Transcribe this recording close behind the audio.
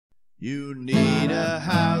You need a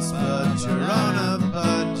house, but you're on a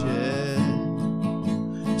budget.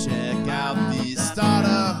 Check out these starter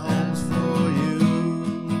homes for you.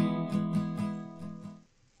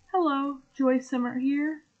 Hello, Joy Simmer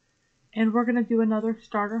here, and we're going to do another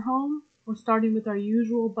starter home. We're starting with our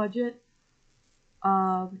usual budget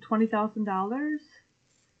of $20,000,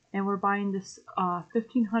 and we're buying this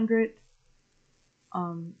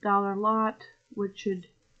 $1,500 lot, which should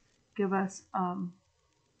give us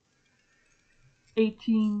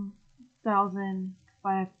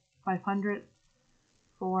 $18,500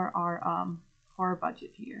 for our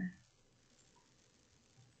budget here.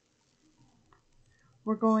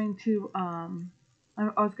 We're going to I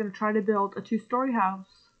was going to try to build a 2-story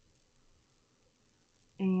house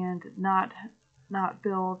and not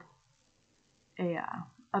build a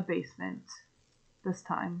basement this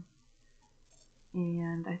time.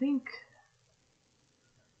 And I think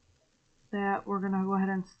that we're going to go ahead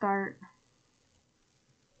and start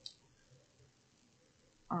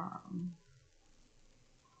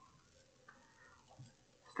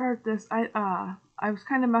this. I was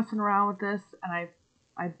kind of messing around with this, and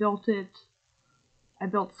I built it. I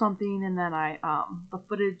built something, and then the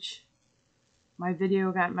footage, my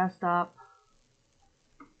video got messed up,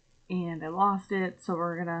 and I lost it. So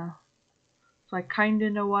so I kind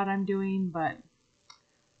of know what I'm doing, but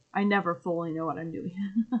I never fully know what I'm doing.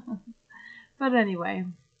 But anyway,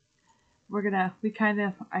 I kind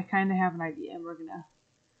of have an idea, and we're gonna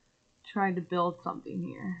try to build something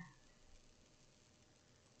here.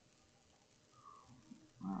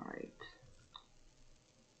 All right.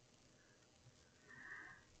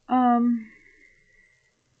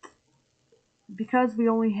 Because we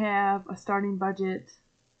only have a starting budget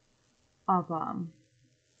of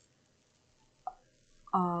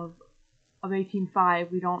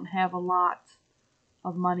 $18,500, we don't have a lot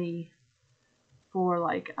of money for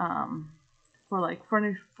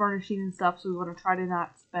furnishing and stuff, so we want to try to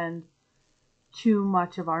not spend too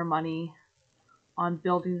much of our money on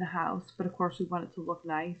building the house, but of course we want it to look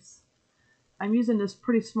nice. I'm using this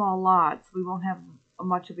pretty small lot, so we won't have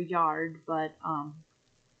much of a yard, but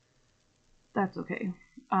that's okay.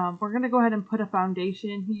 We're going to go ahead and put a foundation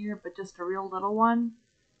in here, but just a real little one,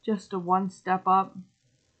 just a 1 step up.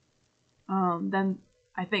 Then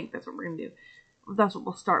I think that's what we're going to do. That's what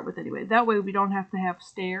we'll start with anyway. That way we don't have to have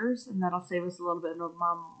stairs, and that'll save us a little bit of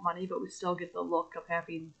money, but we still get the look of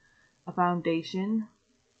having a foundation.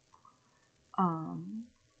 I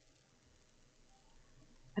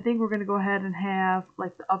think we're going to go ahead and have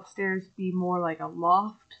like the upstairs be more like a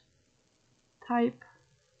loft type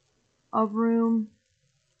of room.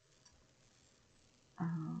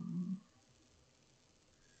 And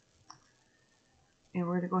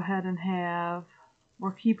we're going to go ahead and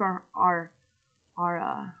we'll keep our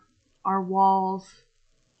walls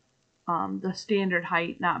the standard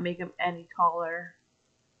height, not make them any taller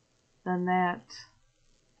than that.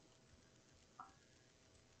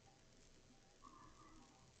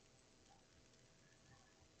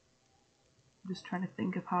 I'm just trying to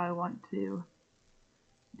think of how I want to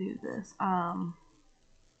do this. I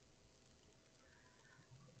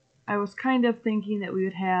was kind of thinking that we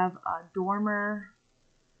would have a dormer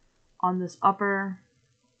on this upper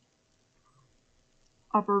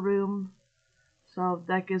room, so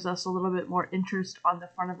that gives us a little bit more interest on the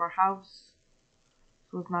front of our house,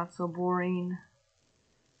 so it's not so boring.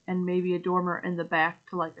 And maybe a dormer in the back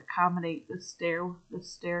to like accommodate this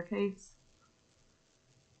staircase.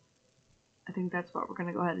 I think that's what we're going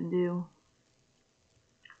to go ahead and do.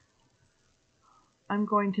 I'm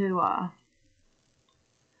going to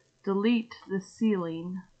delete the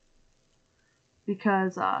ceiling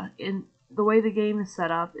because in the way the game is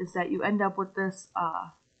set up is that you end up with this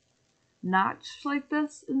notch like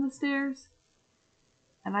this in the stairs,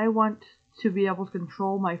 and I want to be able to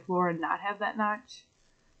control my floor and not have that notch.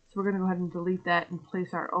 So we're going to go ahead and delete that and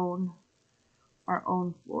place our own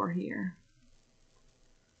floor here.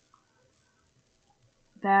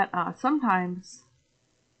 That sometimes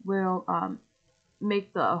will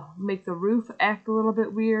make the roof act a little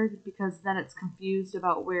bit weird, because then it's confused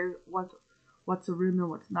about what's a room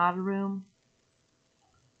and what's not a room.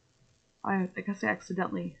 I guess I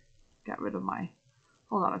accidentally got rid of my.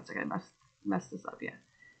 Hold on a second, I messed this up. Yeah,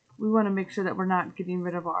 we want to make sure that we're not getting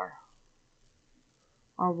rid of our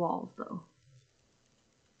walls though.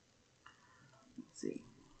 Let's see.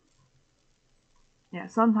 Yeah,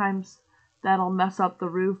 sometimes that'll mess up the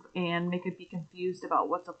roof and make it be confused about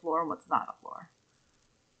what's a floor and what's not a floor.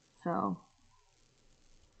 So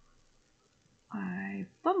I've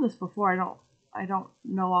done this before. I don't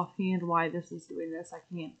know offhand why this is doing this. I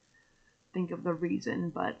can't think of the reason,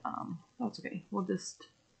 but that's okay. We'll just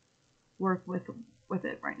work with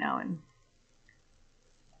it right now. And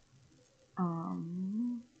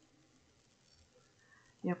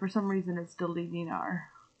yeah, for some reason it's deleting our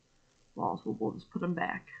walls. We'll just put them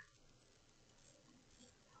back.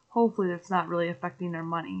 Hopefully that's not really affecting our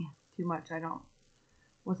money too much.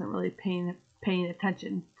 Wasn't really paying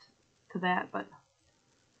attention to that, but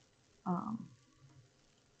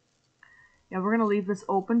yeah, we're gonna leave this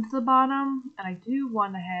open to the bottom, and I do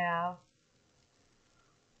want to have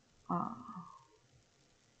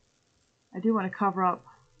I do want to cover up,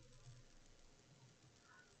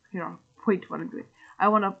 point to what I'm doing. I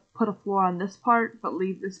want to put a floor on this part, but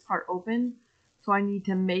leave this part open. So I need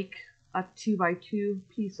to make a 2x2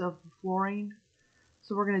 piece of flooring.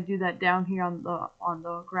 So we're going to do that down here on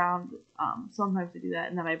the ground. Sometimes I do that,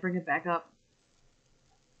 and then I bring it back up.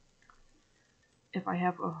 If I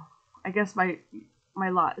have I guess my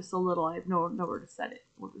lot is so little, I have nowhere to set it.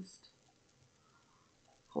 We'll just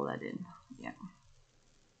pull that in. Yeah.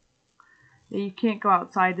 Yeah, you can't go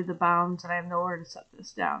outside of the bounds, and I have nowhere to set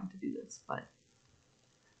this down to do this, but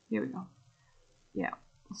here we go. Yeah.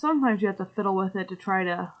 Sometimes you have to fiddle with it to try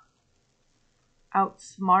to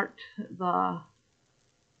outsmart the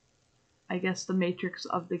matrix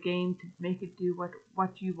of the game to make it do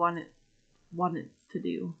what you want it to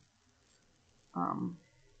do.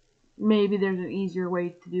 Maybe there's an easier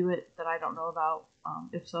way to do it that I don't know about.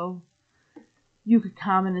 If so, you could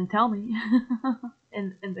comment and tell me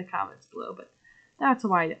in the comments below. But that's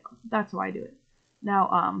how I do it. Now,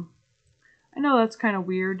 I know that's kind of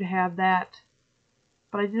weird to have that,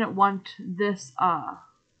 but I didn't want this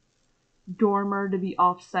dormer to be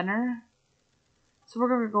off center. So we're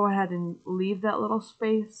going to go ahead and leave that little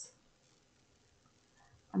space.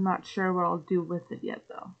 I'm not sure what I'll do with it yet,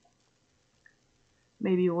 though.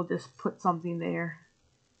 Maybe we'll just put something there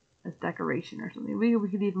as decoration or something. We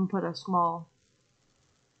could even put a small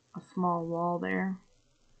wall there,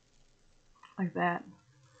 like that,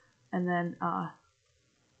 and then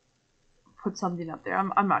put something up there.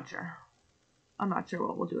 I'm not sure. I'm not sure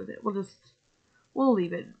what we'll do with it. We'll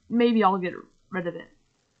leave it. Maybe I'll get rid of it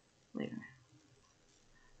later.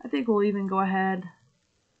 I think we'll even go ahead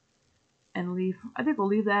and leave. I think we'll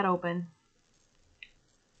leave that open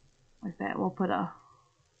like that. We'll put a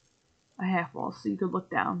half wall so you could look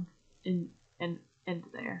down into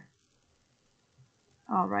there.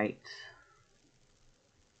 All right.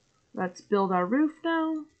 Let's build our roof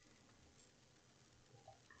now.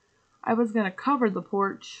 I was gonna cover the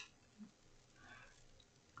porch.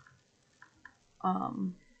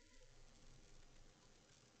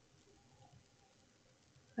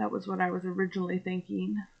 That was what I was originally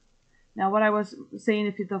thinking. Now, what I was saying,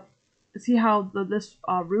 if you see how this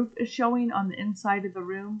roof is showing on the inside of the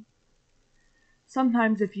room.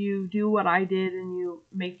 Sometimes if you do what I did and you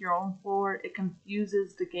make your own floor, it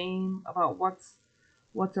confuses the game about what's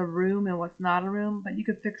a room and what's not a room. But you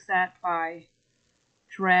could fix that by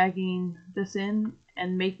dragging this in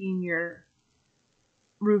and making your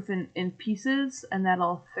roof in pieces, and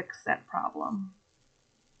that'll fix that problem.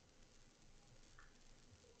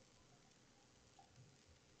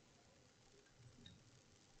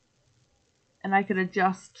 And I could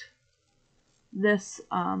adjust this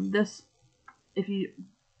if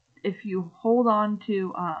you hold on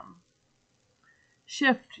to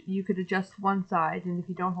shift, you could adjust one side, and if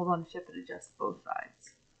you don't hold on to shift, it adjusts both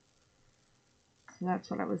sides. So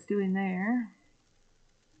that's what I was doing there.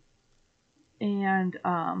 And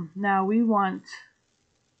now we want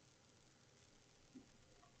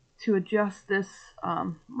to adjust this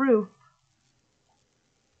roof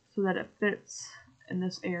so that it fits in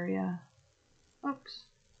this area. Oops.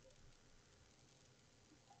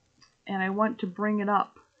 And I want to bring it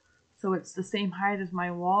up so it's the same height as my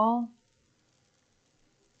wall.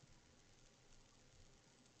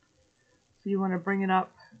 So you want to bring it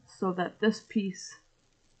up so that this piece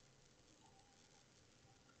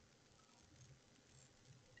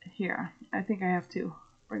here, I think I have to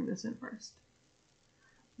bring this in first.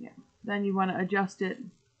 Yeah. Then you want to adjust it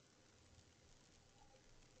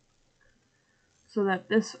so that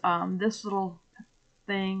this this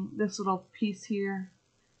little piece here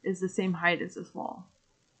is the same height as this wall.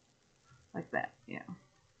 Like that, yeah.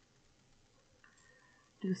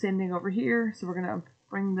 Do the same thing over here. So we're going to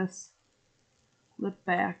bring this lip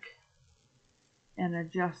back and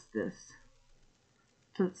adjust this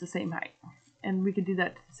so it's the same height. And we could do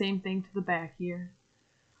that same thing to the back here.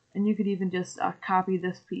 And you could even just copy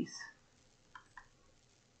this piece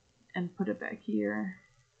and put it back here.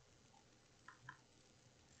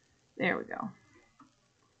 There we go.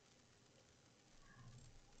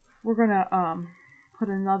 We're gonna put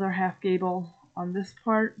another half gable on this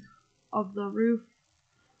part of the roof.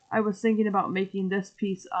 I was thinking about making this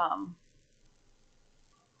piece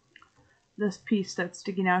that's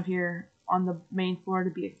sticking out here on the main floor to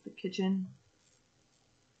be the kitchen.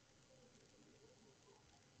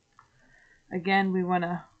 Again, we want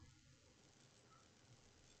to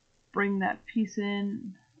bring that piece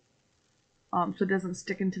in so it doesn't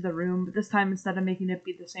stick into the room. But this time, instead of making it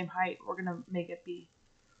be the same height, we're going to make it be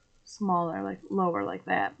smaller, like lower, like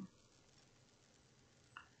that.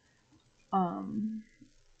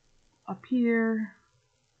 Up here,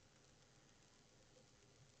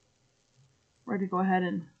 we're going to go ahead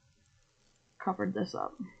and cover this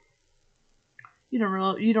up. You don't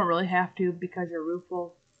really have to, because your roof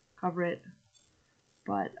will cover it,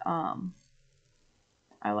 but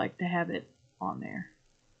I like to have it on there.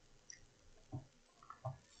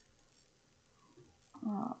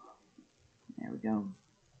 There we go.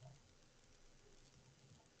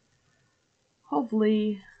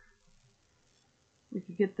 Hopefully we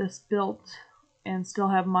could get this built and still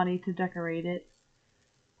have money to decorate it.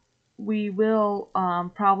 We will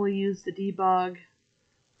probably use the debug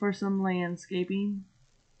for some landscaping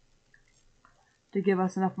to give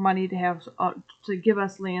us enough money to have to give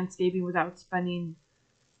us landscaping without spending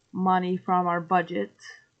money from our budget.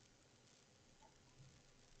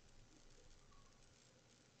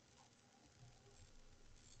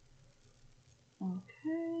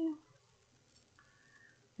 Okay,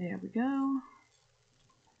 there we go.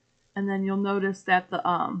 And then you'll notice that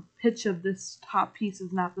the pitch of this top piece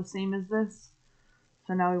is not the same as this.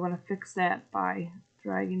 So now we want to fix that by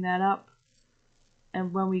dragging that up.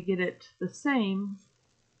 And when we get it the same,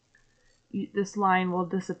 this line will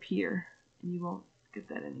disappear and you won't get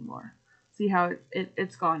that anymore. See how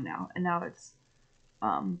it's gone now, and now it's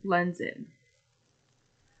blends in.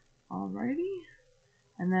 Alrighty,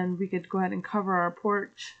 and then we could go ahead and cover our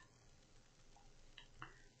porch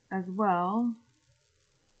as well.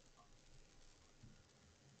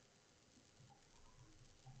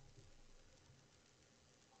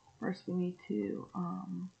 First we need to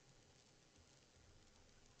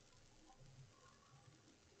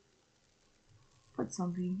put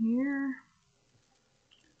something here.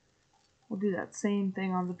 We'll do that same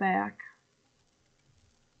thing on the back.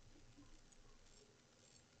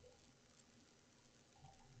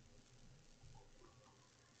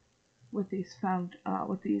 With these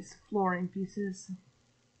flooring pieces.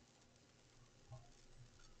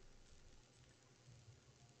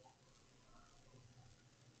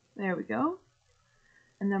 There we go.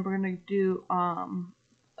 And then we're going to do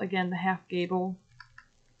again the half gable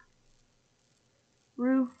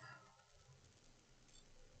roof.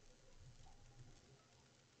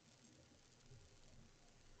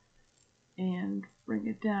 And bring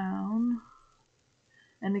it down.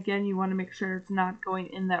 And again, you want to make sure it's not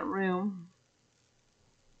going in that room.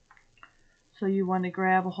 So you want to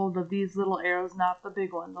grab a hold of these little arrows, not the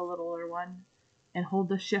big one, the littler one, and hold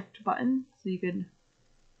the shift button so you can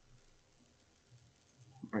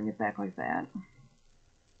bring it back like that.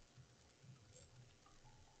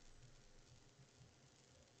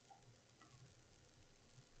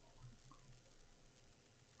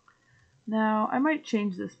 Now, I might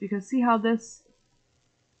change this because see how this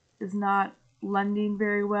is not blending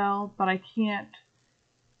very well, but I can't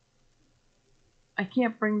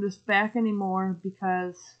bring this back anymore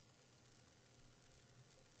because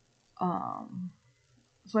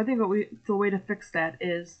so I think the way to fix that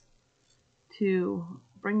is to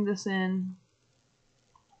bring this in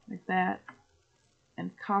like that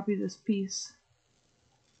and copy this piece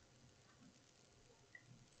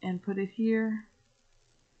and put it here,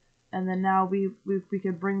 and then now we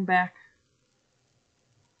could bring back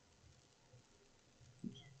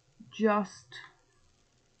just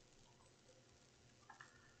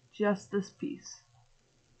this piece,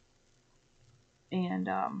 and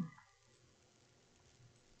trying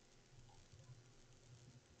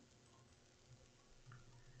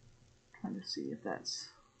to see if that's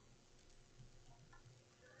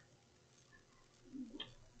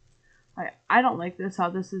I don't like this how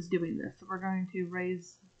this is doing this, so we're going to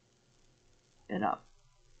raise it up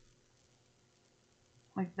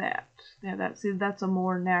like that. Yeah, that's a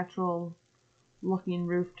more natural looking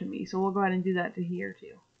roof to me, so we'll go ahead and do that to here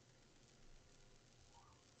too.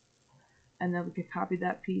 And then we could copy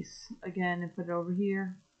that piece again and put it over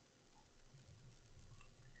here.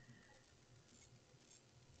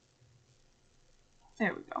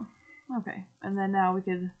 There we go. Okay, and then now we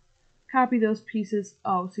could copy those pieces.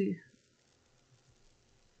 Oh, see.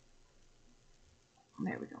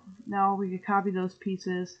 There we go. Now we could copy those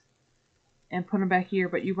pieces and put them back here,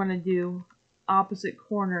 but you want to do opposite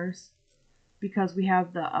corners because we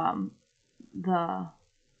have the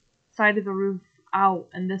side of the roof out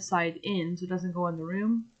and this side in, so it doesn't go in the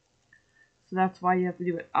room. So that's why you have to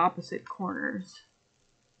do it opposite corners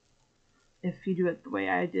if you do it the way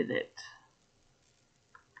I did it.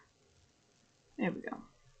 There we go.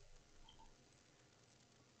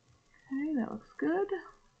 Okay, that looks good.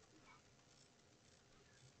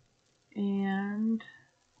 And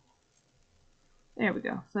there we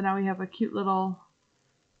go. So now we have a cute little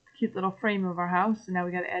frame of our house, and now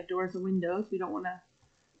we got to add doors and windows. We don't want to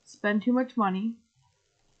spend too much money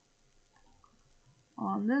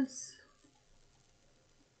on this.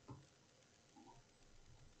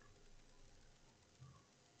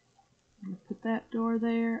 I'm gonna put that door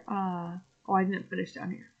there. Oh, I didn't finish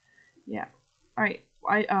down here. Yeah. All right.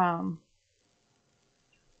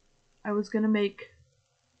 I was gonna make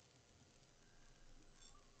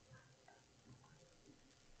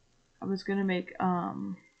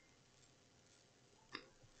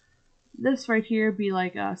this right here be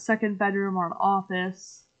like a second bedroom or an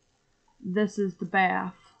office. This is the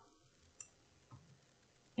bath.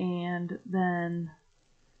 And then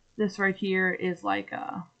this right here is like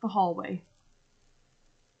the hallway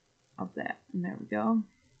of that. And there we go.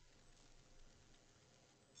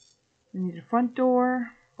 We need a front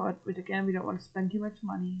door, but again, we don't want to spend too much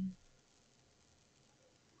money.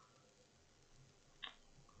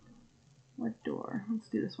 What door? Let's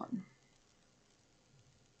do this one.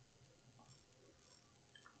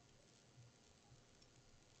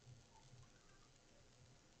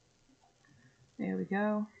 There we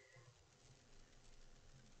go.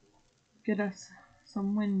 Get us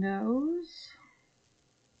some windows.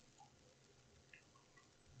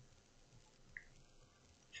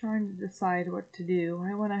 Trying to decide what to do.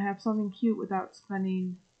 I want to have something cute without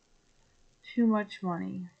spending too much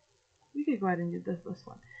money. We could go ahead and do this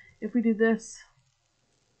one. If we do this,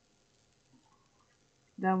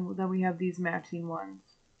 then we have these matching ones.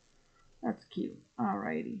 That's cute.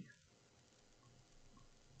 Alrighty.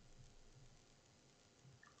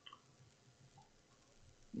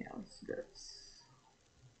 Yeah, let's do this.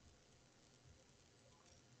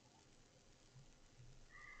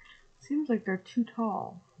 Seems like they're too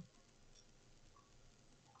tall.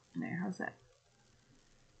 There, how's that?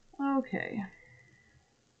 Okay.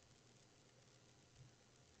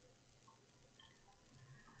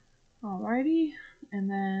 Alrighty, and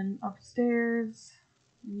then upstairs,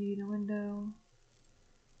 we need a window.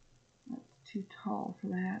 That's too tall for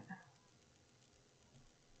that.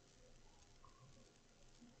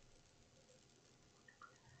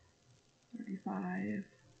 $35.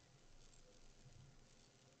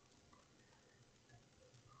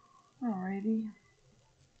 Alrighty.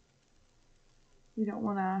 We don't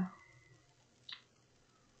want to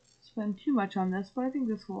spend too much on this, but I think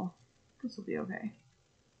this will be okay.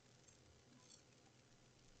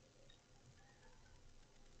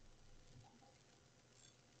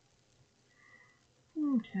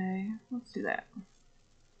 Okay, let's do that.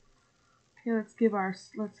 Okay, let's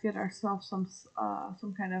get ourselves some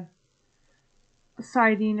kind of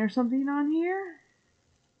siding or something on here.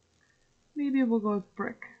 Maybe we'll go with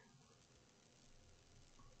brick.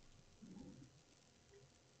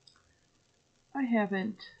 I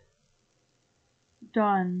haven't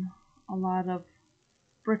done a lot of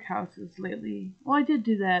brick houses lately. Well, I did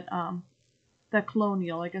do that that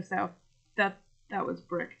colonial. I guess that was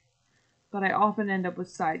brick. But I often end up with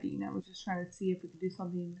siding. I was just trying to see if we could do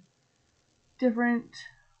something different.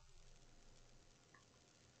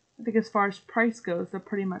 I think as far as price goes, they're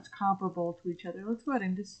pretty much comparable to each other. Let's go ahead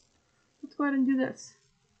and do this.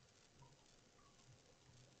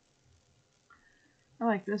 I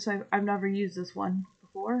like this. I've never used this one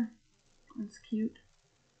before. It's cute.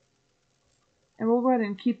 And we'll go ahead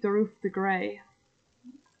and keep the roof the gray.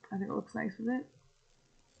 I think it looks nice with it.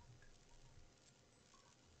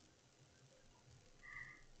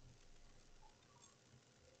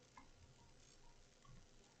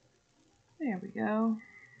 There we go.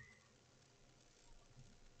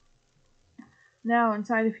 Now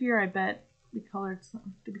inside of here, I bet we colored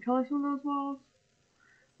some. Did we color some of those walls?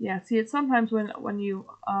 Yeah. See, it's sometimes when you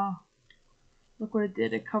look what it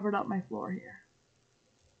did. It covered up my floor here.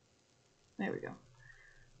 There we go.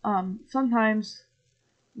 Sometimes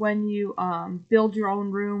when you build your own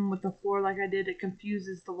room with the floor like I did, it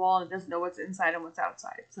confuses the wall and it doesn't know what's inside and what's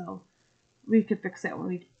outside. So we could fix that when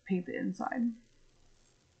we paint the inside.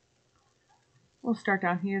 We'll start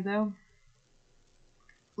down here though.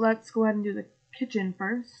 Let's go ahead and do the kitchen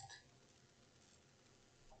first.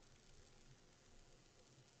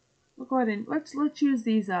 We'll go ahead and let's use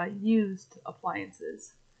these used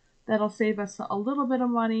appliances. That'll save us a little bit of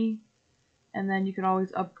money, and then you can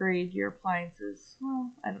always upgrade your appliances.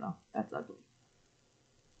 Well, I don't know. That's ugly.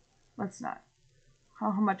 Let's not.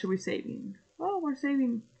 How much are we saving? Well, we're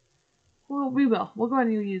saving. Well, we will. We'll go ahead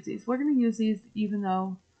and use these. We're going to use these even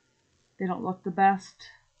though they don't look the best.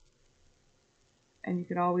 And you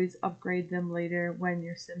could always upgrade them later when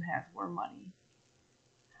your sim has more money.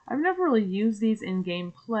 I've never really used these in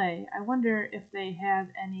gameplay. I wonder if they have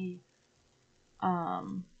any,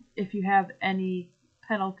 if you have any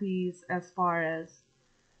penalties as far as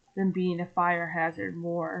them being a fire hazard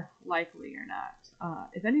more likely or not.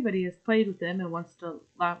 If anybody has played with them and wants to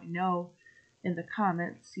let me know in the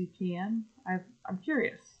comments, you can. I'm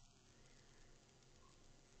curious.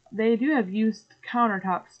 They do have used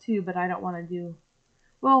countertops too, but I don't want to do...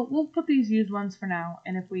 Well, we'll put these used ones for now,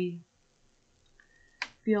 and if we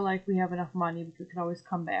feel like we have enough money, we could always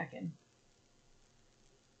come back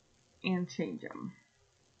and change them.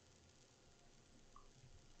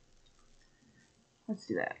 Let's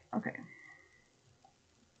do that. Okay.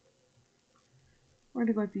 We're going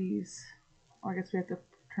to go with these. Oh, I guess we have to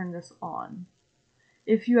turn this on.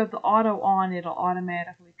 If you have the auto on, it'll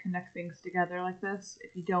automatically connect things together like this.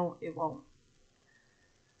 If you don't, it won't.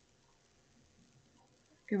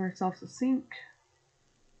 Give ourselves a sink.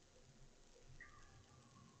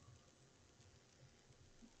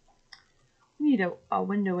 We need a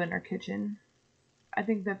window in our kitchen. I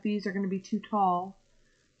think that these are going to be too tall,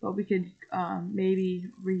 but we could maybe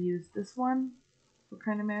reuse this one. What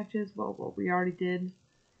kind of matches? Well, what we already did.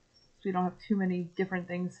 So we don't have too many different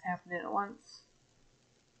things happening at once.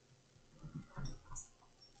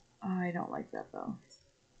 I don't like that though.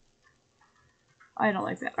 I don't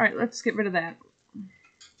like that. Alright, let's get rid of that.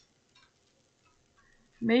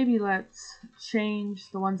 Maybe let's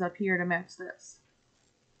change the ones up here to match this.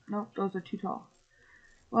 Nope, those are too tall.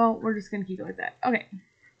 Well, we're just going to keep it like that. Okay,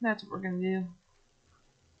 that's what we're going to do.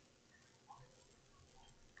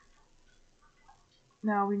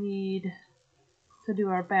 Now we need to do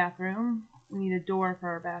our bathroom. We need a door for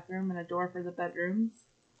our bathroom and a door for the bedrooms.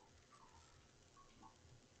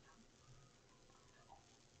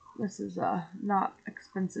 This is a not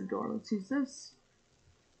expensive door. Let's use this.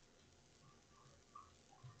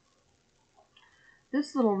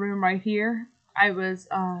 This little room right here,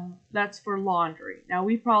 that's for laundry. Now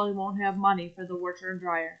we probably won't have money for the washer and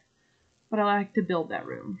dryer, but I like to build that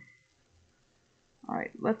room.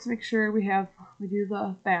 Alright, let's make sure we do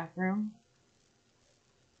the bathroom.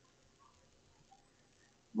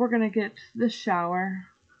 We're gonna get this shower.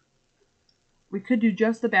 We could do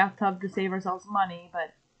just the bathtub to save ourselves money,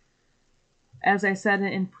 but as I said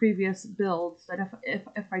in previous builds, that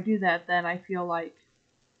if I do that, then I feel like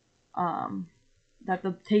that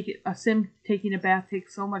a sim taking a bath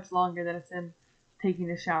takes so much longer than a sim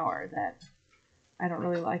taking a shower that I don't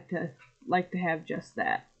really like to have just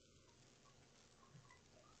that.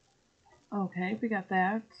 Okay, we got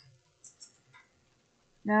that.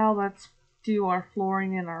 Now let's do our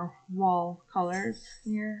flooring and our wall colors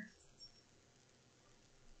here.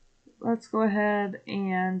 Let's go ahead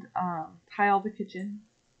and tile the kitchen.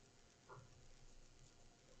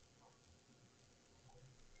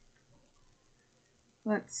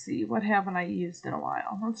 Let's see, what haven't I used in a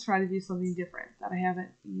while? Let's try to do something different that I haven't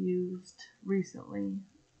used recently.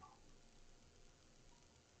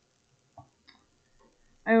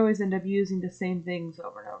 I always end up using the same things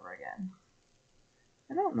over and over again.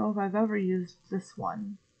 I don't know if I've ever used this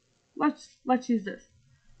one. Let's use this.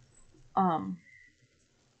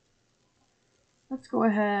 Let's go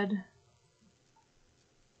ahead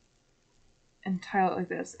and tile it like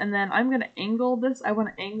this. And then I'm going to angle this. I want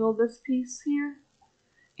to angle this piece here.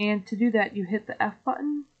 And to do that, you hit the F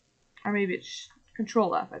button. Or maybe it's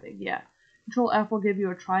Control F, I think. Yeah. Control F will give you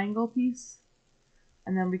a triangle piece.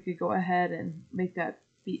 And then we could go ahead and make that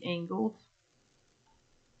be angled.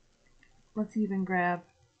 Let's even grab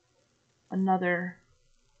another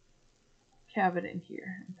cabinet in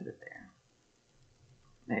here and put it there.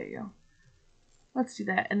 There you go. Let's do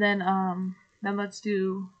that. And then let's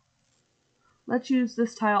use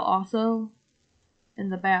this tile also in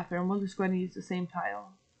the bathroom. We'll just go ahead and use the same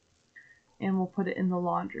tile. And we'll put it in the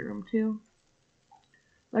laundry room too.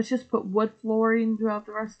 Let's just put wood flooring throughout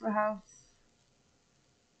the rest of the house.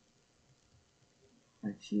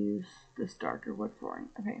 Let's use this darker wood flooring.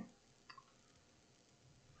 Okay.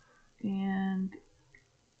 And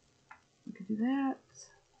we could do that.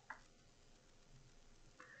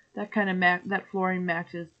 That kind of that flooring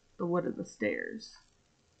matches the wood of the stairs.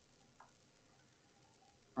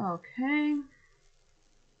 Okay.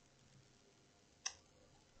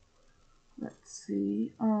 Let's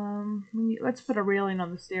see. Let's put a railing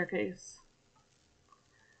on the staircase.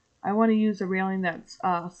 I want to use a railing that's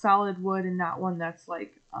solid wood and not one that's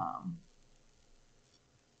like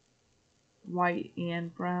white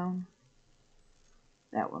and brown.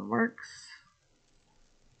 That one works.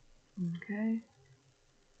 Okay.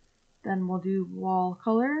 Then we'll do wall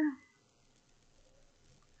color.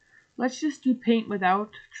 Let's just do paint without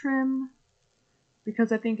trim,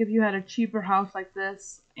 because I think if you had a cheaper house like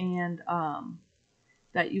this and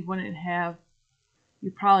that you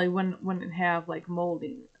probably wouldn't have like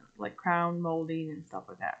molding, like crown molding and stuff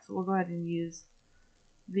like that. So we'll go ahead and use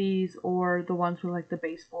these, or the ones with like the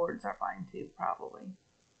baseboards are fine too, probably.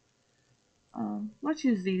 Let's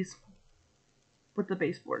use these with the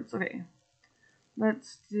baseboards. Okay.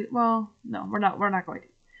 Let's do, well, no, we're not going to.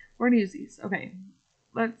 We're going to use these. Okay.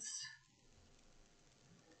 Let's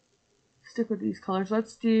stick with these colors.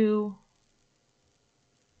 Let's do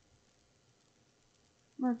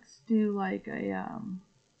like a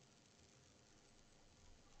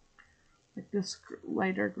like this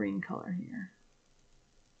lighter green color here.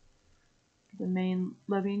 The main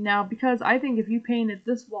living. Now, because I think if you painted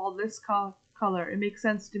this wall this color, it makes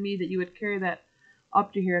sense to me that you would carry that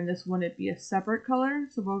up to here, and this wouldn't be a separate color.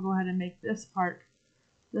 So we'll go ahead and make this part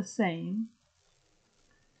the same.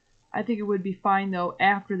 I think it would be fine though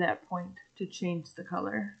after that point to change the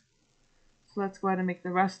color. So let's go ahead and make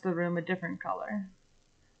the rest of the room a different color.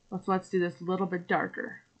 So let's do this a little bit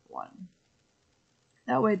darker one.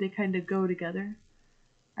 That way they kind of go together.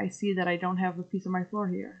 I see that I don't have a piece of my floor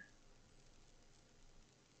here.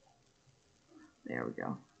 There we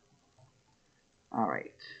go. All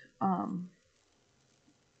right.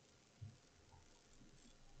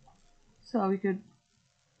 So we could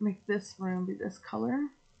make this room be this color.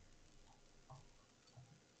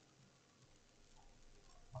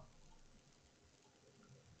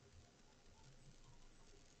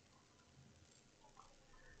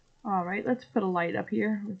 All right, let's put a light up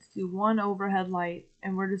here. Let's do one overhead light,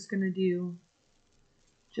 and we're just going to do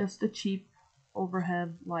just a cheap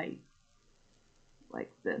overhead light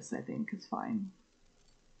like this. I think is fine.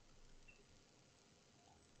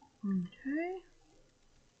 Okay.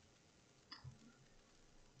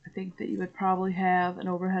 I think that you would probably have an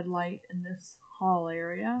overhead light in this hall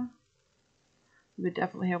area. You would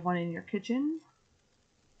definitely have one in your kitchen.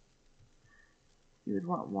 You would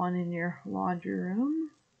want one in your laundry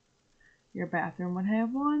room. Your bathroom would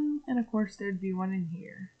have one, and of course there'd be one in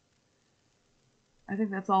here. I think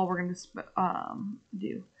that's all we're going to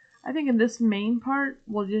do. I think in this main part,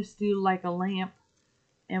 we'll just do like a lamp,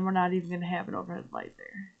 and we're not even going to have an overhead light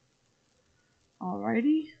there.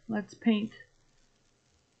 Alrighty, let's paint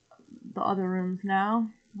the other rooms now.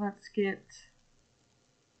 Let's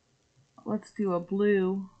do a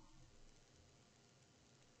blue.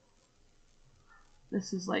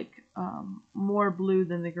 This is like more blue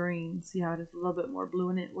than the green. See how it has a little bit more blue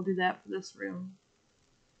in it? We'll do that for this room.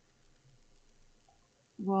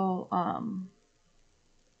 We'll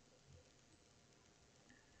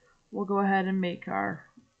go ahead and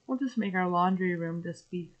we'll just make our laundry room just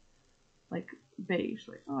be like beige.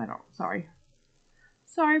 Like, oh, sorry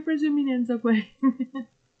for zooming in so quick.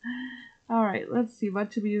 All right, let's see,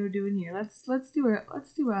 what should we do in here? Let's do a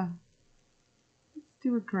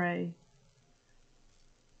gray.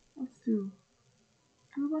 Do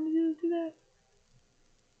we want to do that?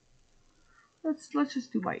 Let's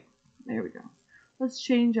just do white. There we go. Let's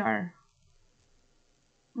do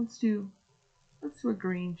a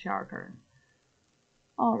green shower curtain.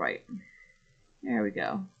 All right, there we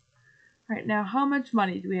go. All right, now how much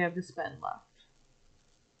money do we have to spend left?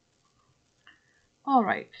 All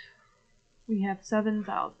right, we have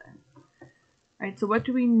 7,000. All right, so what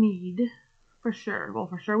do we need for sure? Well,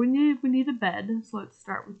 for sure we need a bed. So let's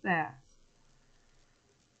start with that.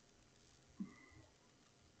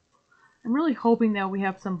 I'm really hoping that we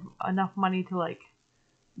have enough money to like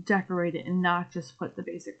decorate it and not just put the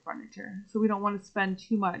basic furniture. So we don't want to spend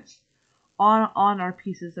too much on our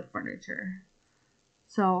pieces of furniture.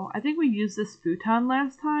 So I think we used this futon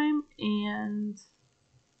last time, and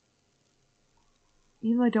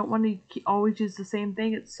even though I don't want to always use the same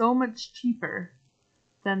thing, it's so much cheaper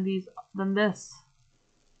than this.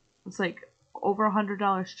 It's like over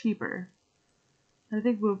 $100 cheaper. I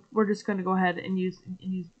think we're just going to go ahead and use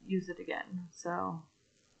it again. So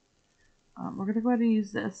we're going to go ahead and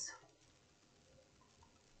use this.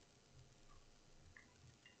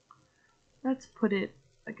 Let's put it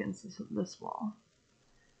against this wall.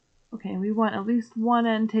 Okay, we want at least one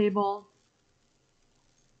end table.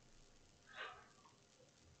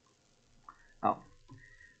 Oh,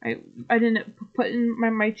 I didn't put in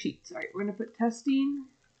my cheats. All right, we're going to put testing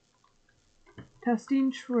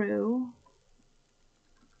true.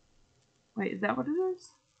 Wait, is that what it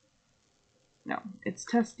is? No, it's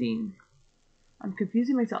testing. I'm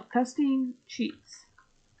confusing myself. Testing cheats.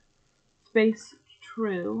 Space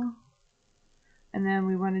true. And then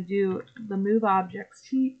we want to do the move objects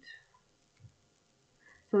cheat.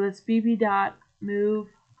 So that's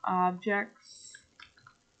bb.moveobjects,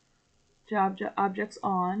 objects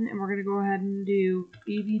on, and we're going to go ahead and do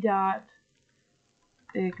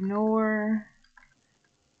bb.ignore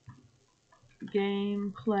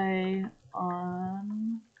gameplay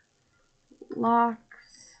unlocks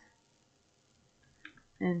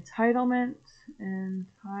entitlement, and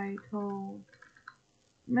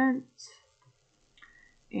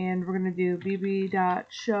we're going to do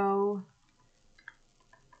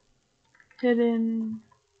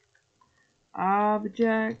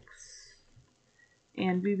bb.showhiddenobejects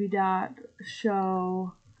and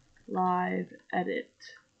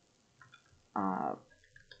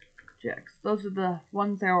bb.showliveeditobjects. Those are the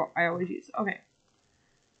ones that I always use. Okay.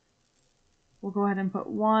 We'll go ahead and put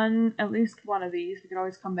at least one of these. We could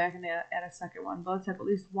always come back and add a second one, but let's have at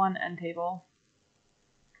least one end table.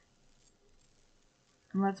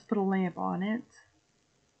 And let's put a lamp on it.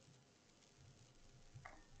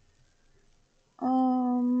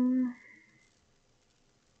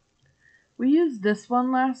 We used this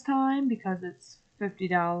one last time because it's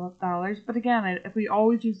 $50, but again, if we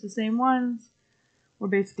always use the same ones, we're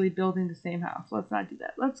basically building the same house. Let's not do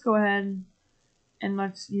that. Let's go ahead and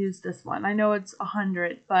let's use this one. I know it's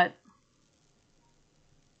 100, but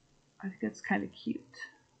I think it's kind of cute.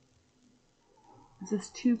 Is this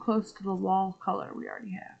too close to the wall color we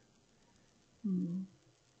already have?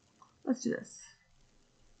 Let's do this.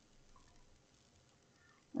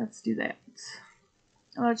 Let's do that.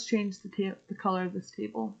 Let's change the color of this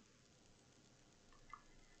table.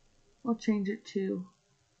 We'll change it to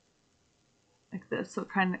like this, so it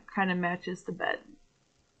kind of matches the bed.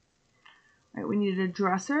 All right, we need a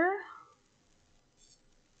dresser.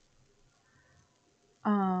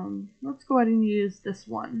 Let's go ahead and use this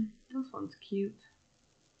one. This one's cute.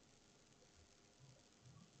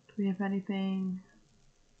 Do we have anything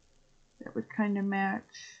that would kind of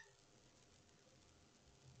match?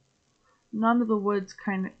 None of the woods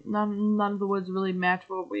really match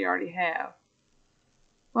what we already have.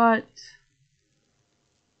 But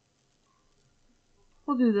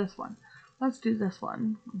we'll do this one. Let's do this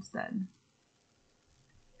one instead.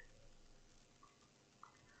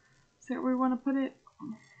 Is that where we want to put it?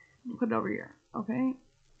 We'll put it over here. Okay.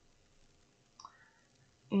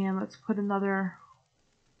 And let's put another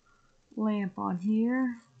lamp on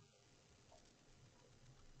here.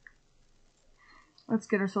 Let's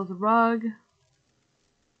get ourselves a rug.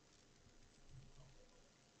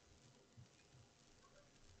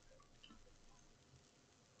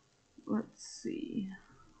 Let's see.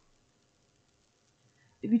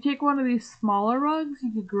 If you take one of these smaller rugs,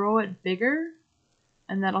 you could grow it bigger,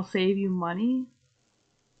 and that'll save you money.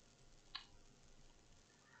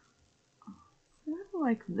 I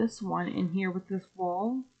like this one in here with this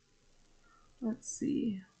wall. Let's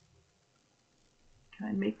see. Can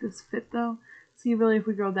I make this fit though? See, really, if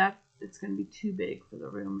we grow that, it's going to be too big for the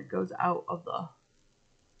room. It goes out of the...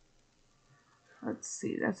 Let's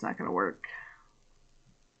see, that's not going to work.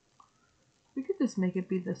 We could just make it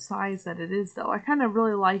be the size that it is, though. I kind of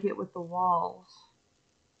really like it with the walls.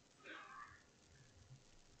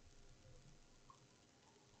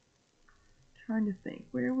 Trying to think,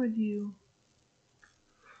 where would you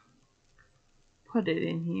put it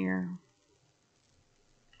in here?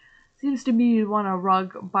 Seems to me you'd want a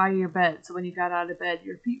rug by your bed, so when you got out of bed,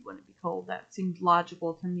 your feet wouldn't be cold. That seems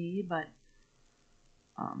logical to me, but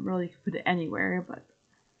really you could put it anywhere, but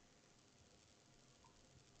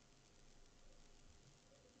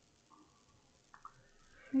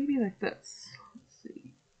maybe like this. Let's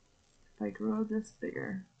see. If I grow this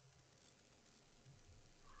bigger.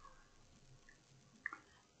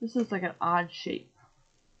 This is like an odd shape.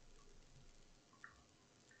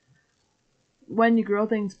 When you grow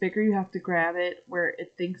things bigger, you have to grab it where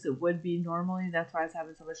it thinks it would be normally. That's why I was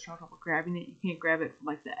having so much trouble grabbing it. You can't grab it from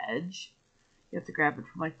like the edge. You have to grab it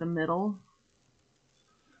from like the middle.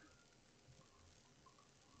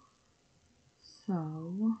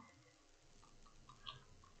 So,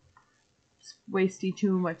 just wasting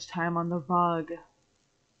too much time on the rug.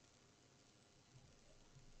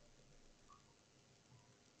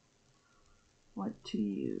 What to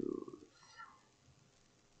use?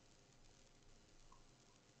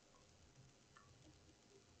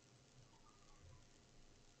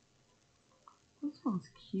 This one's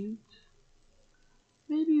cute.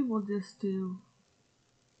 Maybe we'll just do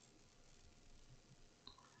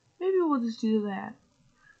that.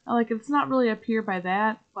 Like, it's not really up here by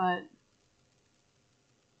that, but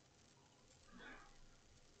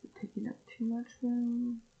it's taking up too much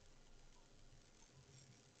room.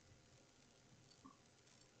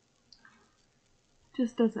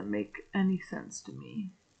 just doesn't make any sense to me.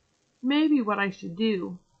 Maybe what I should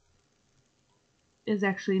do is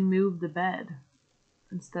actually move the bed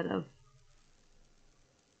instead of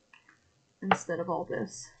all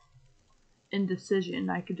this indecision.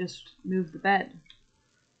 I could just move the bed.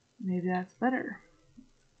 Maybe that's better.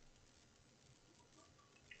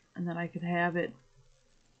 And then I could have it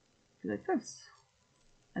be like this.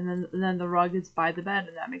 And then the rug is by the bed,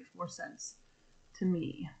 and that makes more sense to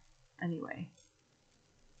me. Anyway,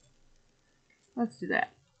 let's do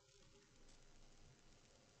that.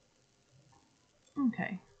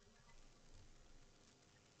 Okay.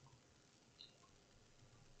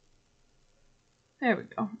 There we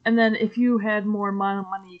go. And then if you had more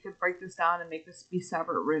money, you could break this down and make this be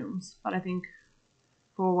separate rooms. But I think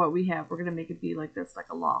for what we have, we're going to make it be like this, like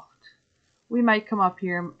a loft. We might come up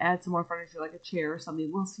here and add some more furniture, like a chair or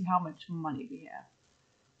something. We'll see how much money we have.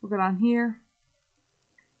 We'll go down here.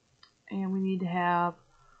 And we need to have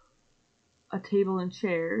a table and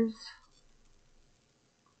chairs.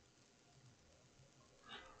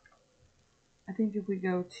 I think if we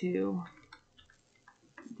go to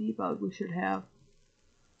debug, we should have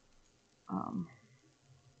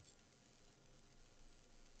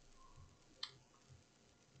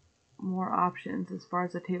more options as far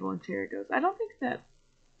as the table and chair goes. I don't think that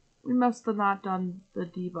we must have not done the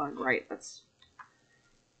debug right. Let's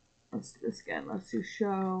do this again. Let's do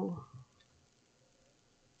show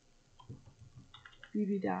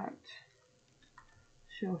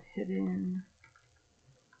bb.showhiddenobjects.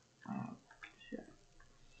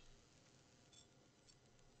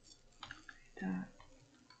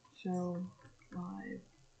 Show live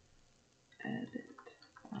edit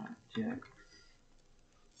objects.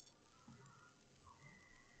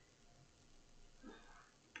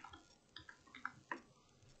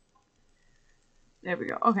 There we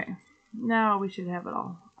go. Okay, now we should have it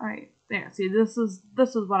all. All right, there. See, this is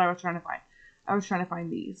what I was trying to find. I was trying to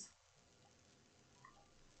find these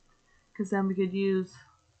because then we could use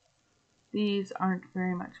these. Aren't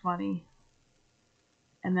very much money,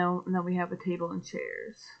 and then we have a table and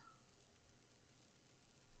chairs.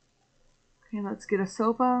 Okay, let's get a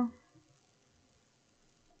sofa.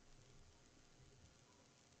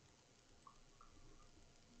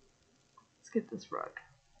 Let's get this rug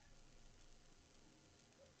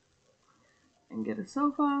and get a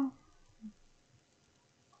sofa.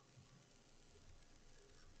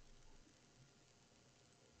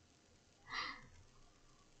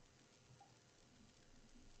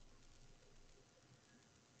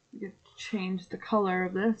 We could change the color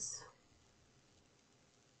of this.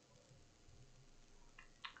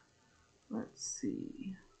 Let's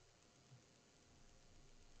see.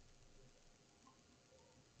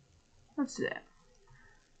 Let's do that.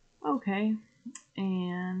 Okay,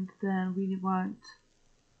 and then we want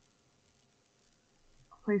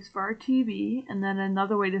a place for our TV, and then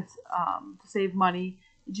another way to save money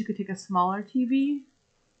is you could take a smaller TV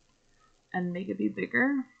and make it be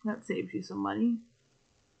bigger. That saves you some money.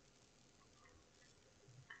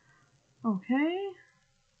 Okay,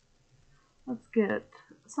 let's get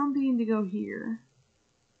something to go here.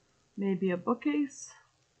 Maybe a bookcase.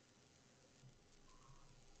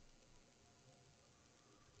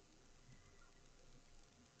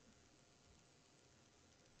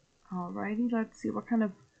 Alrighty, let's see what kind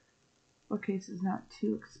of bookcase is not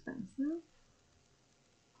too expensive.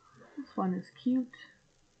 This one is cute.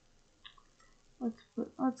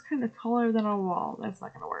 Let's kind of taller than a wall. That's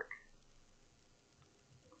not gonna work.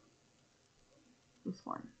 This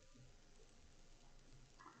one.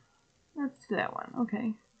 Let's do that one.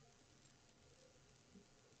 Okay.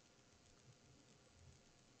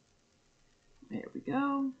 There we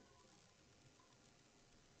go.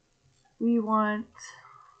 We want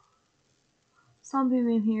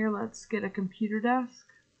something in here. Let's get a computer desk.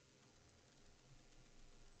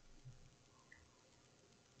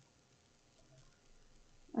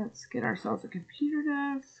 Let's get ourselves a computer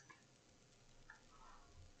desk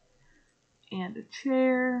and a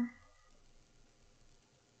chair.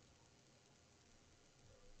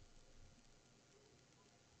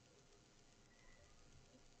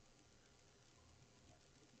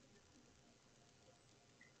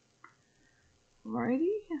 Alrighty,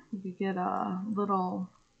 we could get a little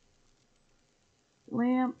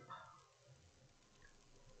lamp.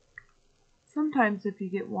 Sometimes if you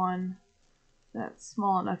get one that's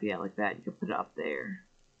small enough, yeah, like that, you can put it up there.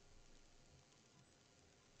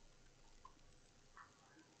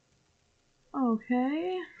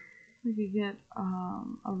 Okay, we could get a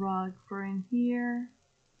rug for in here.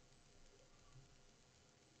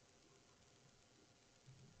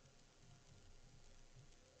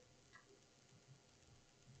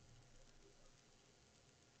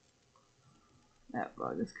 That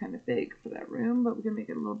rug is kind of big for that room, but we can make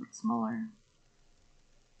it a little bit smaller.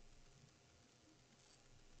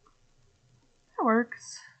 That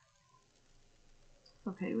works.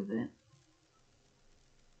 Okay with it.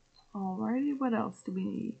 Alrighty, what else do we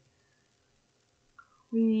need?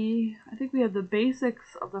 I think we have the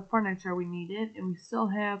basics of the furniture we needed, and we still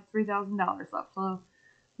have $3,000 left, so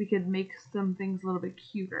we could make some things a little bit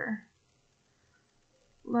cuter.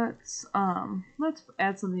 Let's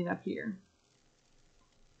add something up here.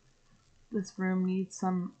 This room needs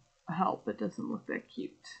some help. It doesn't look that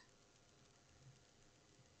cute.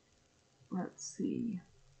 Let's see.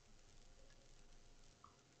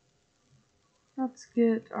 Let's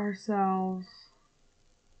get ourselves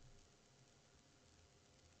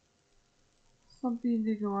something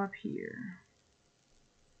to go up here.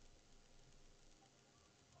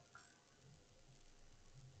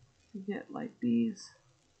 We get like these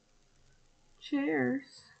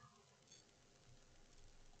chairs.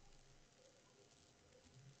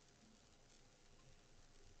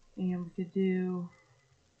 And we could do,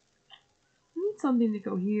 we need something to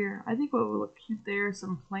go here. I think what would look cute there is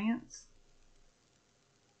some plants.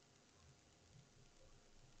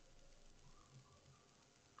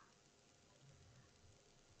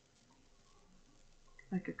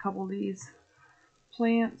 Like a couple of these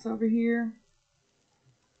plants over here.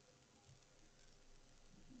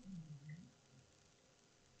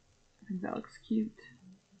 I think that looks cute.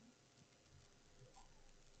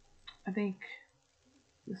 I think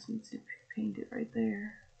this needs to be painted right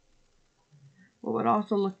there. What would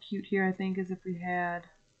also look cute here, I think, is if we had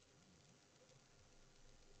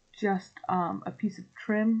just a piece of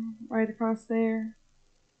trim right across there.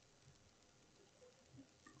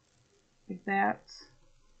 Like that.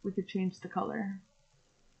 We could change the color.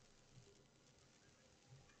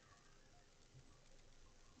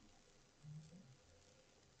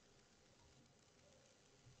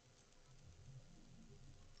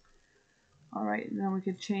 Alright, and then we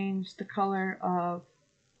could change the color of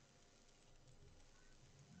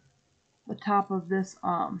the top of this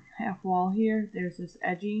half wall here. There's this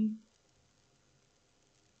edging.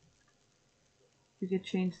 We could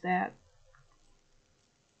change that.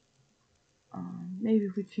 Maybe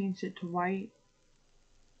if we changed it to white.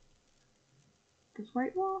 Does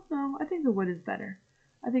white wall? No, I think the wood is better.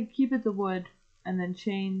 I think keep it the wood and then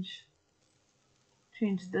change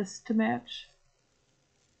this to match.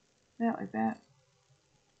 Yeah, like that.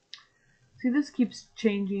 See, this keeps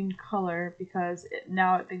changing color because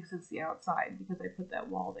now it thinks it's the outside because I put that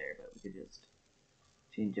wall there, but we could just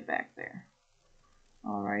change it back there.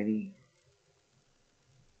 Alrighty.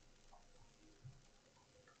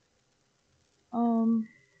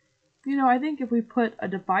 You know, I think if we put a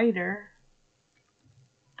divider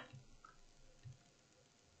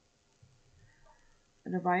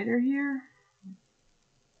here,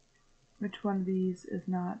 which one of these is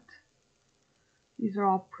not? These are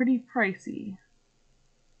all pretty pricey.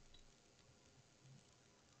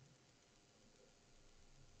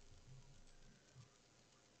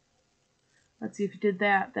 Let's see, if you did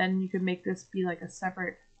that, then you could make this be like a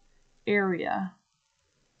separate area.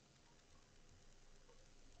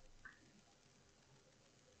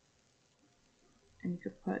 And you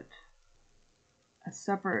could put a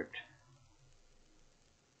separate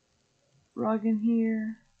rug in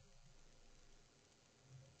here.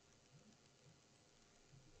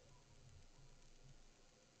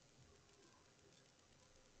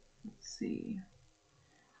 Let's see.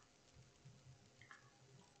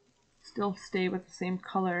 Still stay with the same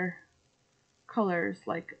colors,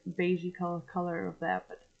 like beigey color of that,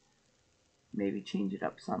 but maybe change it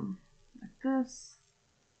up some like this.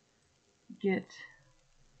 Get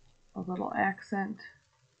a little accent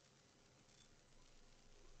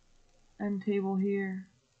end table here.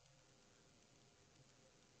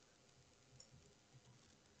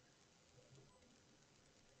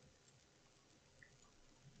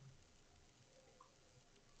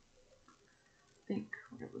 I think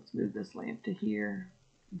let's move this lamp to here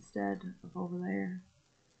instead of over there.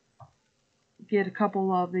 Get a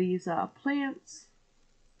couple of these plants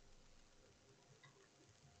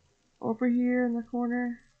over here in the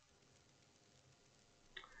corner.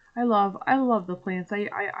 I love the plants.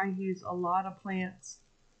 I use a lot of plants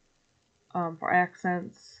for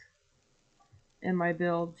accents in my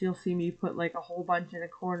builds. You'll see me put like a whole bunch in a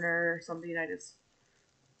corner or something. I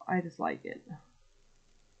just like it.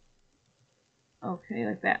 Okay,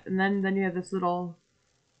 like that. And then you have this little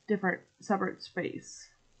different separate space.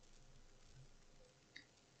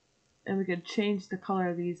 And we could change the color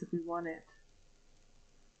of these if we want it.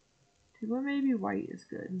 Well, maybe white is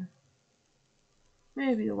good.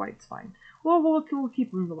 Maybe the white's fine. Well, we'll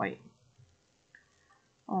keep them the white.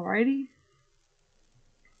 Alrighty.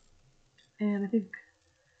 And I think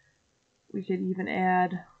we could even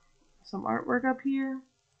add some artwork up here.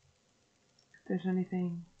 If there's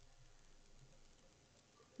anything.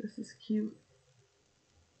 This is cute.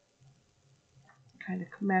 Kind of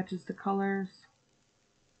matches the colors.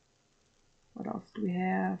 What else do we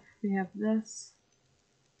have? We have this.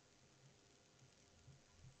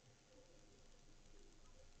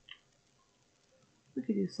 We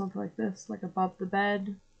could use something like this, like above the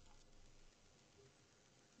bed.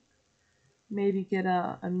 Maybe get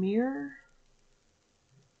a mirror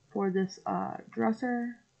for this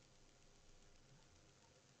dresser.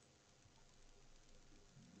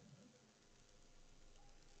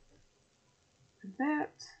 Like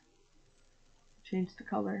that. Change the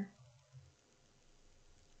color.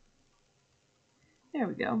 There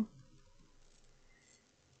we go.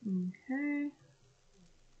 Okay.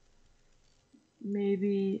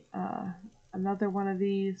 Maybe another one of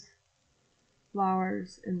these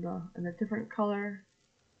flowers in a different color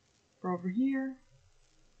for over here.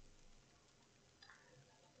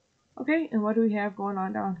 Okay, and what do we have going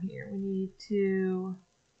on down here? We need to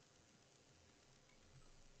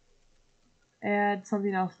add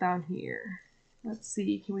something else down here. Let's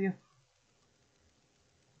see, can we,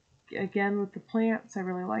 again with the plants, I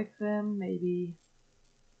really like them. Maybe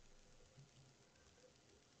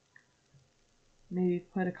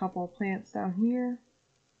put a couple of plants down here.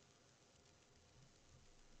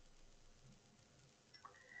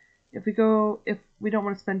 If we don't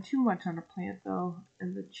want to spend too much on a plant though,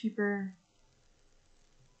 and the cheaper,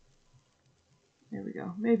 there we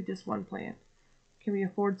go, maybe just one plant. Can we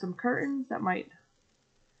afford some curtains? That might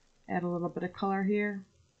add a little bit of color here.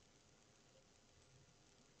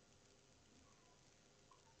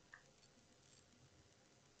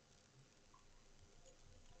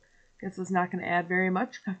 Guess it's not going to add very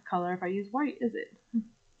much color if I use white, is it?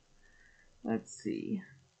 Let's see.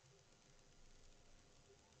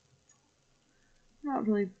 I'm not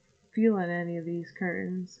really feeling any of these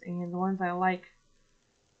curtains, and the ones I like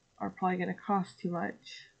are probably going to cost too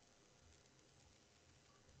much.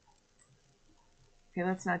 Okay,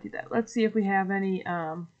 let's not do that. Let's see if we have any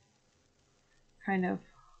kind of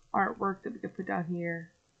artwork that we could put down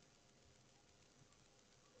here.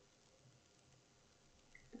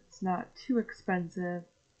 It's not too expensive.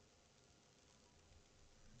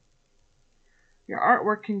 Your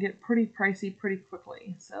artwork can get pretty pricey pretty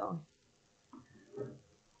quickly, so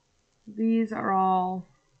these are all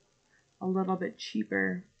a little bit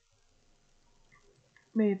cheaper.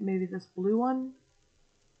 Maybe this blue one.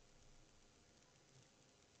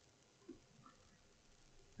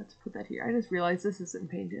 Let's put that here. I just realized this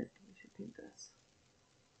isn't painted. We should paint this.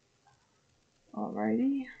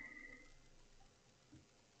 Alrighty.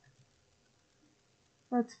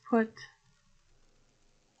 Let's put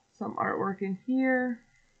some artwork in here.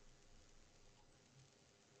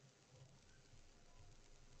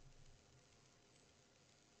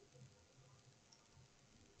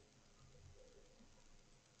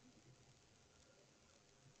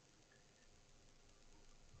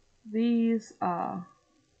 These,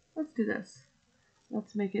 let's do this.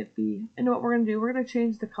 Let's make it be, you know what we're going to do? We're going to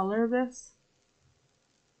change the color of this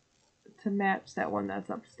to match that one that's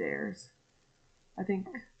upstairs. I think,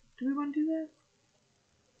 do we want to do that?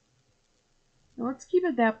 No, let's keep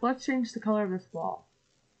it that, but let's change the color of this wall.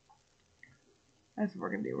 That's what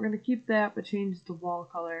we're going to do. We're going to keep that, but change the wall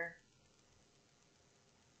color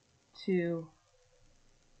to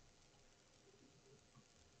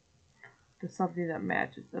something that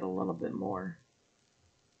matches it a little bit more.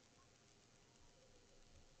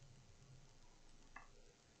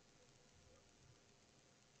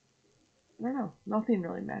 I don't know. Nothing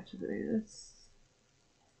really matches it.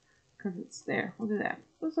 Because it's there. We'll do that.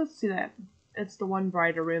 Let's do that. It's the one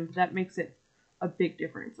brighter room, but that makes it a big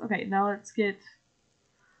difference. Okay, now let's get...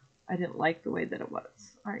 I didn't like the way that it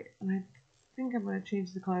was. Alright, and I think I'm going to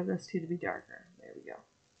change the color of this too to be darker. There we go.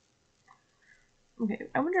 Okay,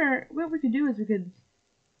 I wonder what we could do is we could...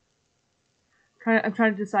 I'm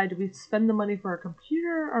trying to decide, do we spend the money for a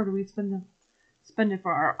computer or do we spend it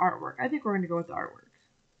for our artwork? I think we're going to go with the artwork.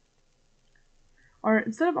 Or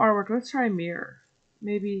instead of artwork, let's try a mirror.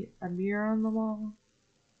 Maybe a mirror on the wall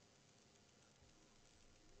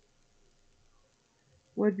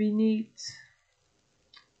would be neat.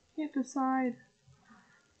 Can't decide.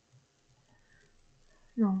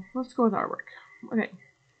 No, let's go with artwork. Okay,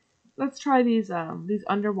 let's try these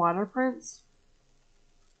underwater prints.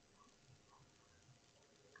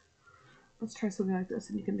 Let's try something like this,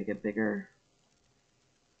 and you can make it bigger.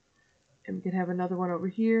 And we could have another one over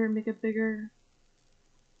here and make it bigger.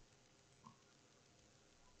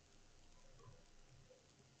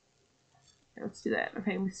 Okay, let's do that.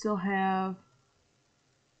 Okay, we still have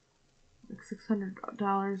like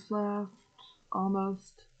 $600 left,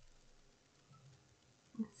 almost.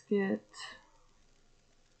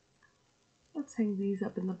 Let's hang these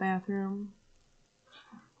up in the bathroom.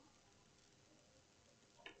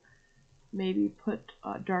 Maybe put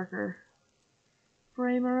a darker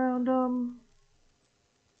frame around them.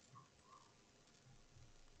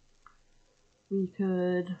 We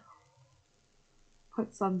could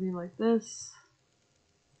put something like this.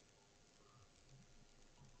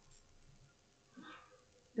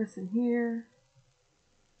 This in here.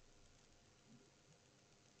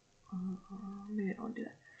 Maybe I don't do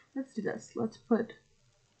that. Let's do this. Let's put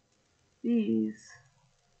these.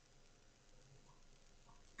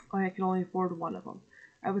 Oh, I can only afford one of them.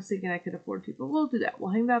 I was thinking I could afford two, but we'll do that.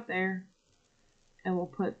 We'll hang that there. And we'll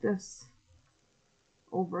put this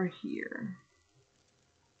over here.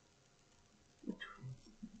 Which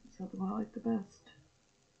is the one I like the best.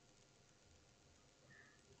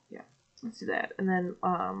 Yeah, let's do that. And then,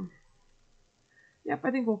 yep,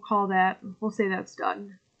 I think we'll call that. We'll say that's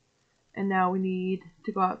done. And now we need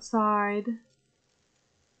to go outside.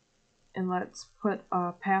 And let's put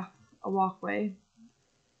a path, a walkway.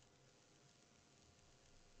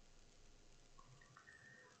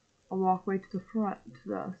 A walkway to the front, to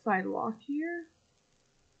the sidewalk here.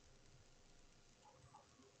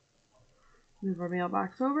 Move our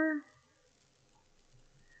mailbox over.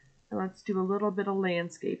 And let's do a little bit of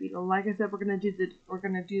landscaping. And like I said, we're gonna do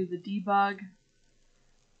the debug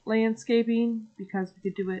landscaping because we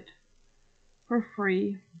could do it for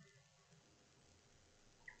free.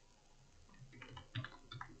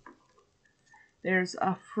 There's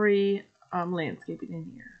a free landscaping in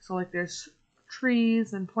here. So like there's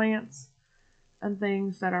trees and plants and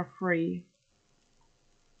things that are free.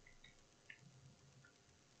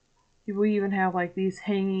 We even have like these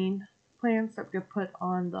hanging plants that we could put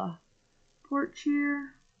on the porch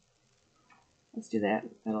here. Let's do that.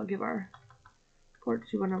 That'll give our porch,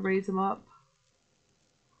 you want to raise them up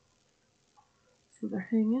so they're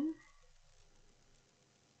hanging.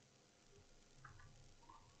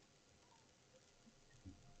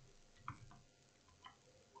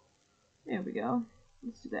 There we go.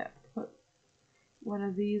 Let's do that. Put one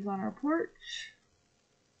of these on our porch.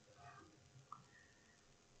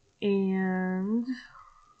 And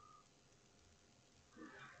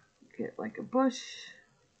get like a bush.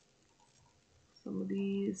 Some of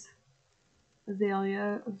these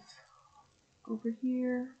azaleas over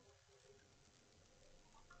here.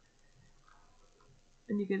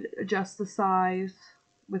 And you could adjust the size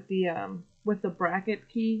with the bracket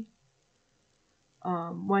key.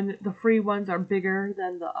 When the free ones are bigger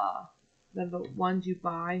than the ones you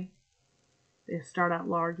buy, they start out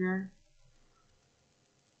larger.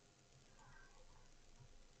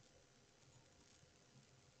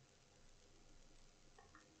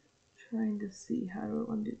 Trying to see how do I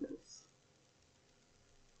want to do this.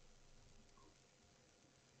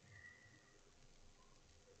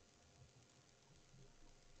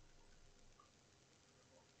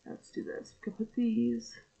 Let's do this. We can put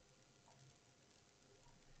these.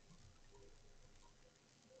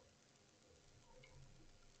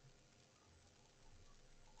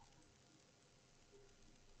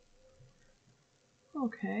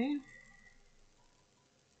 Okay.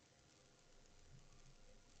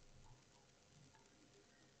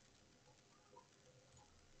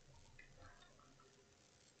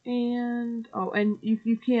 And oh, and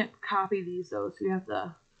you can't copy these though, so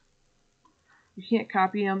you can't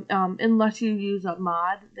copy them unless you use a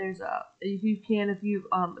mod. There's a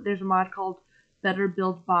mod called Better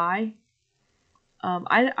Build By.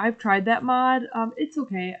 I've tried that mod. It's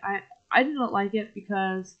okay. I didn't like it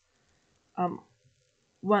because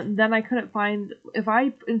then I couldn't find, if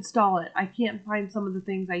I install it, I can't find some of the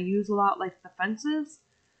things I use a lot, like the fences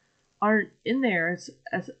aren't in there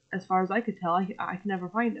as far as I could tell. I can never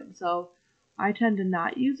find them, so I tend to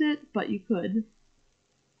not use it, but you could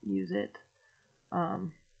use it.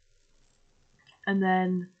 And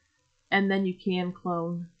then you can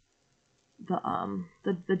clone the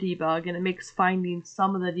debug, and it makes finding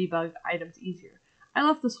some of the debug items easier. I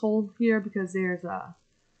left this hole here because there's a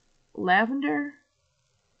lavender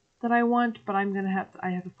that I want, but I have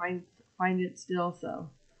to find it still, so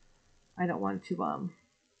I don't want to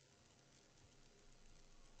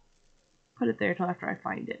put it there till after I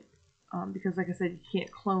find it, because like I said, you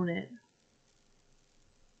can't clone it.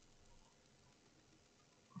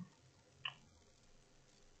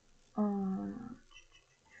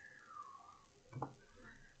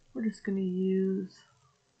 We're just gonna use,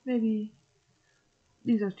 maybe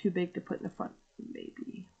these are too big to put in the front,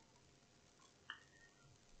 maybe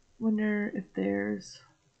Wonder if there's,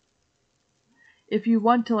 if you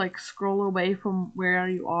want to like scroll away from where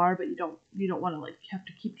you are, but you don't want to like have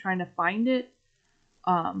to keep trying to find it.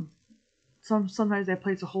 Sometimes I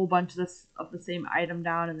place a whole bunch of the same item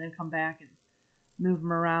down and then come back and move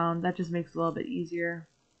them around. That just makes it a little bit easier.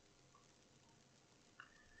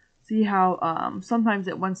 See how sometimes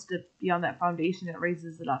it wants to be on that foundation, it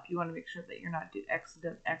raises it up. You want to make sure that you're not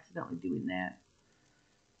accidentally doing that,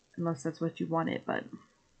 unless that's what you want it. But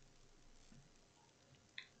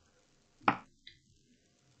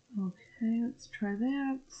okay, let's try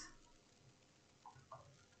that.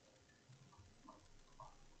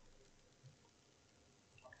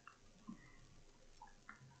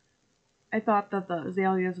 I thought that the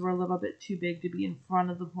azaleas were a little bit too big to be in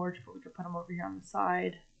front of the porch, but we could put them over here on the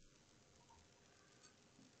side.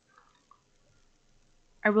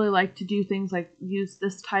 I really like to do things like use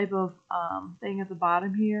this type of thing at the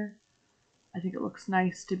bottom here. I think it looks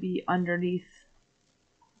nice to be underneath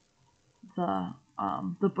the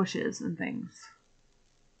bushes and things.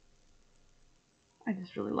 I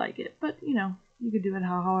just really like it, but you know, you could do it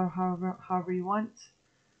however you want,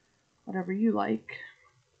 whatever you like.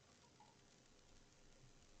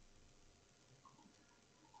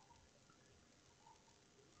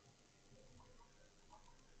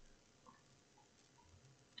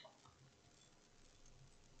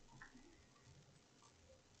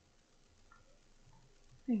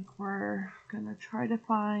 I think we're gonna try to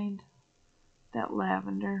find that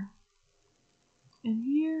lavender in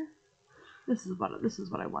here. This is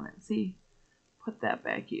what I wanted to see. Put that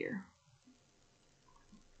back here.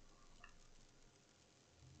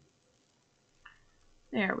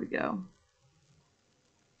 There we go.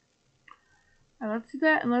 Now let's do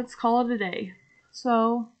that and let's call it a day.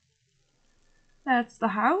 So that's the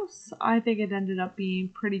house. I think it ended up being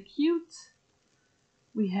pretty cute.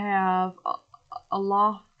 We have a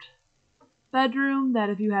loft bedroom that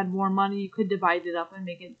if you had more money, you could divide it up and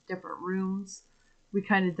make it different rooms. We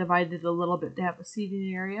kind of divided it a little bit to have a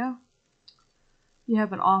seating area. You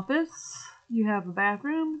have an office. You have a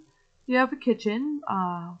bathroom. You have a kitchen.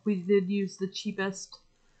 We did use the cheapest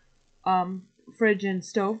fridge and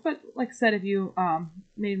stove, but like I said, if you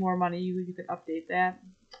made more money, you could update that.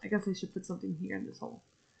 I guess I should put something here in this hole.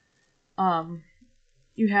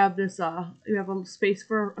 You have this. You have a space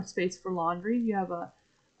for laundry. You have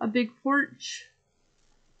a big porch.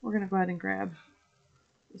 We're gonna go ahead and grab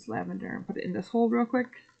this lavender and put it in this hole real quick.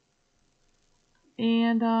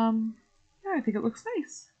 And yeah, I think it looks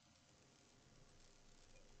nice.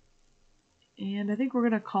 And I think we're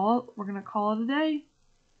gonna call it a day.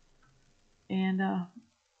 And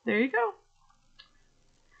there you go.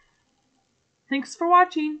 Thanks for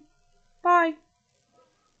watching. Bye.